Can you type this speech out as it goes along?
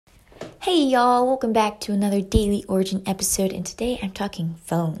Hey y'all, welcome back to another Daily Origin episode, and today I'm talking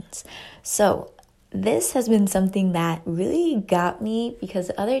phones. So this has been something that really got me because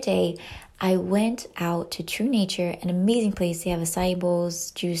the other day I went out to True Nature, an amazing place. They have acai bowls,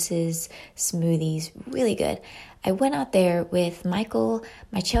 juices, smoothies, really good. I went out there with Michael,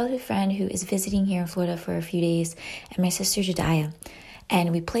 my childhood friend who is visiting here in Florida for a few days, and my sister Jediah.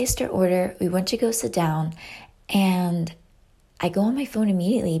 And we placed our order, we went to go sit down, and I go on my phone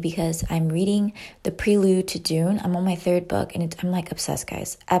immediately because I'm reading the prelude to Dune. I'm on my third book and I'm like obsessed,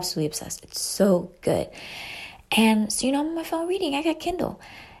 guys. Absolutely obsessed. It's so good. And so, I'm on my phone reading. I got Kindle.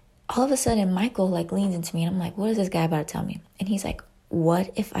 All of a sudden, Michael leans into me and I'm like, what is this guy about to tell me? And he's like,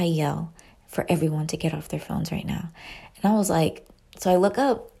 what if I yell for everyone to get off their phones right now? And I was like, so I look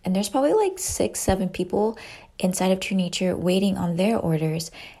up and there's probably 6, 7 people inside of True Nature waiting on their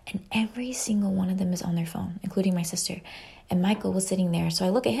orders. And every single one of them is on their phone, including my sister. And Michael was sitting there. So I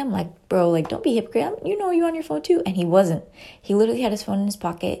look at him like, bro, don't be a hypocrite. You're on your phone too. And he wasn't. He literally had his phone in his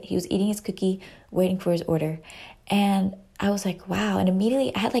pocket. He was eating his cookie, waiting for his order. And I was like, wow. And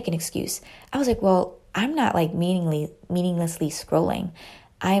immediately I had an excuse. I was like, well, I'm not meaninglessly scrolling.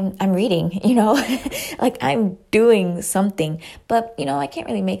 I'm reading, I'm doing something. But, I can't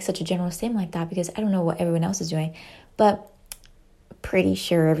really make such a general statement like that because I don't know what everyone else is doing. But pretty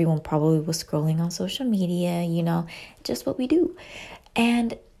sure everyone probably was scrolling on social media, just what we do.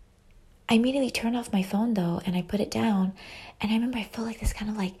 And I immediately turned off my phone though, and I put it down. And I remember I felt this kind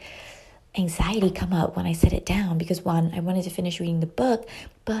of anxiety come up when I set it down because one, I wanted to finish reading the book,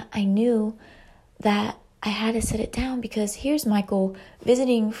 but I knew that I had to set it down because here's Michael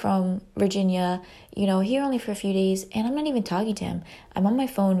visiting from Virginia, here only for a few days, and I'm not even talking to him. I'm on my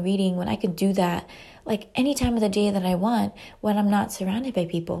phone reading when I could do that any time of the day that I want when I'm not surrounded by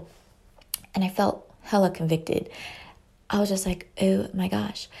people. And I felt hella convicted. I was just like, oh my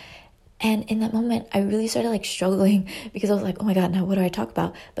gosh. And in that moment, I really started struggling because I was like, oh my God, now what do I talk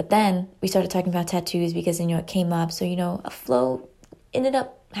about? But then we started talking about tattoos because, it came up. So, a flow ended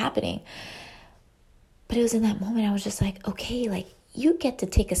up happening. But it was in that moment I was just like, okay, you get to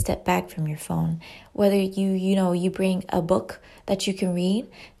take a step back from your phone. Whether you bring a book that you can read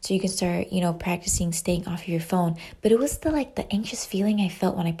so you can start, practicing staying off of your phone. But it was the anxious feeling I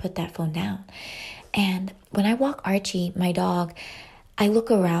felt when I put that phone down. And when I walk Archie, my dog, I look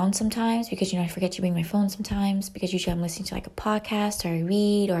around sometimes because, I forget to bring my phone sometimes because usually I'm listening to a podcast or I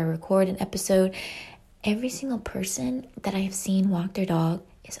read or I record an episode. Every single person that I have seen walk their dog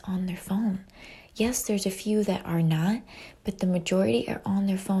is on their phone. Yes, there's a few that are not, but the majority are on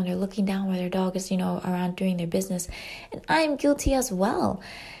their phone. They're looking down while their dog is, around doing their business. And I am guilty as well.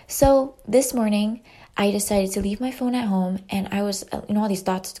 So this morning, I decided to leave my phone at home, and I was, all these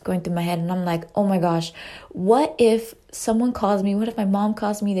thoughts going through my head, and I'm like, oh my gosh, what if someone calls me? What if my mom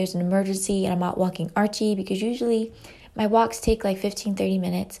calls me? There's an emergency, and I'm out walking Archie, because usually my walks take 15, 30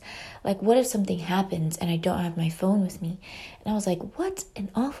 minutes. What if something happens and I don't have my phone with me? And I was like, what an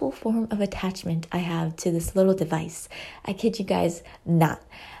awful form of attachment I have to this little device. I kid you guys not.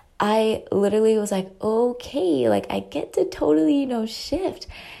 I literally was like, okay, I get to totally, shift.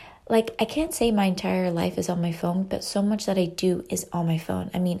 I can't say my entire life is on my phone, but so much that I do is on my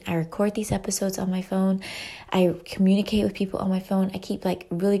phone. I mean, I record these episodes on my phone. I communicate with people on my phone. I keep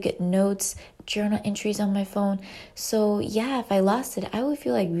really good notes, journal entries on my phone. So yeah, if I lost it, I would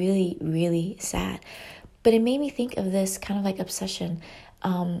feel really, really sad. But it made me think of this kind of obsession.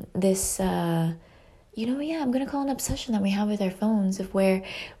 I'm going to call an obsession that we have with our phones of where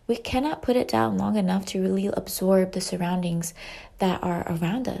we cannot put it down long enough to really absorb the surroundings that are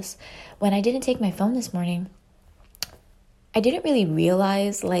around us. When I didn't take my phone this morning, I didn't really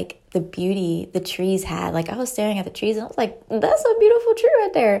realize the beauty the trees had. I was staring at the trees and I was like, that's a beautiful tree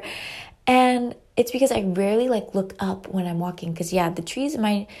right there. And it's because I rarely look up when I'm walking because the trees in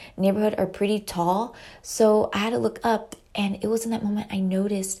my neighborhood are pretty tall. So I had to look up. And it was in that moment I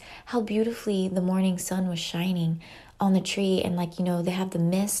noticed how beautifully the morning sun was shining on the tree. And they have the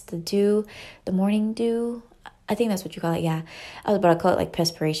mist, the dew, the morning dew. I think that's what you call it. Yeah. I was about to call it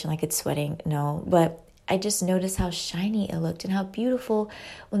perspiration, it's sweating. No, but I just noticed how shiny it looked and how beautiful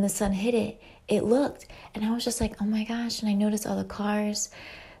when the sun hit it looked. And I was just like, oh my gosh. And I noticed all the cars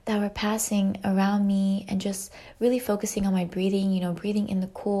that were passing around me and just really focusing on my breathing, breathing in the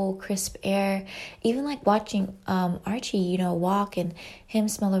cool, crisp air. Even watching Archie, walk and him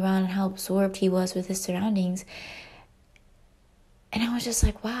smell around and how absorbed he was with his surroundings. And I was just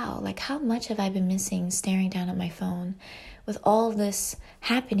like, wow, how much have I been missing staring down at my phone with all of this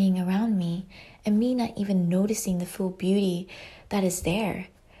happening around me and me not even noticing the full beauty that is there.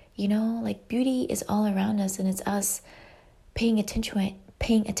 Beauty is all around us and it's us paying attention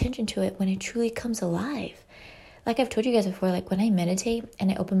paying attention to it when it truly comes alive. Like I've told you guys before, like when I meditate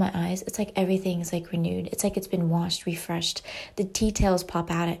and I open my eyes, it's like everything is like renewed. It's like it's been washed, refreshed. The details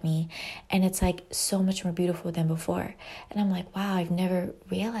pop out at me and it's like so much more beautiful than before. And I'm like, wow, I've never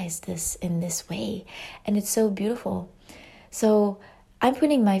realized this in this way. And it's so beautiful. So I'm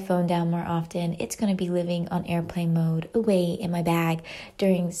putting my phone down more often. It's going to be living on airplane mode away in my bag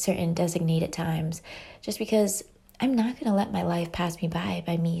during certain designated times, just because I'm not going to let my life pass me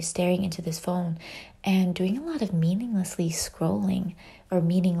by me staring into this phone and doing a lot of meaningless scrolling,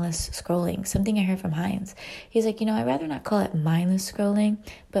 something I heard from Heinz. He's like, I'd rather not call it mindless scrolling,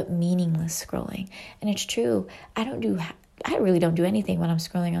 but meaningless scrolling. And it's true. I really don't do anything when I'm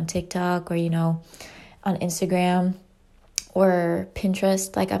scrolling on TikTok or, on Instagram or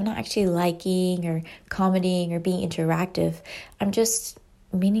Pinterest. Like I'm not actually liking or commenting or being interactive. I'm just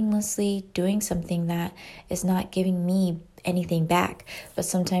meaninglessly doing something that is not giving me anything back, but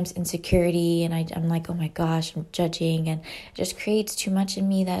sometimes insecurity, and I'm like, oh my gosh, I'm judging, and it just creates too much in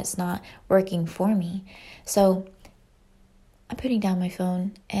me that it's not working for me. So I'm putting down my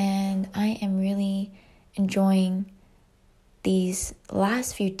phone and I am really enjoying these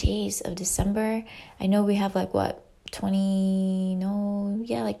last few days of December. I know we have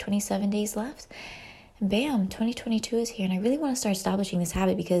 27 days left. And bam, 2022 is here. And I really want to start establishing this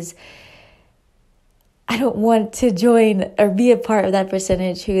habit because I don't want to join or be a part of that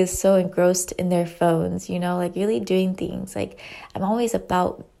percentage who is so engrossed in their phones, really doing things. Like I'm always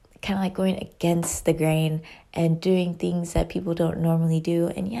about kind of like going against the grain and doing things that people don't normally do.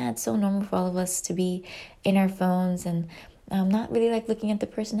 And yeah, it's so normal for all of us to be in our phones and not really like looking at the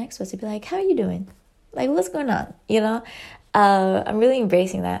person next to us to be like, how are you doing? Like, what's going on? I'm really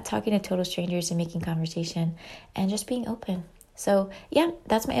embracing that, talking to total strangers and making conversation and just being open. So yeah,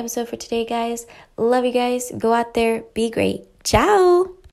 that's my episode for today, guys. Love you guys. Go out there. Be great. Ciao.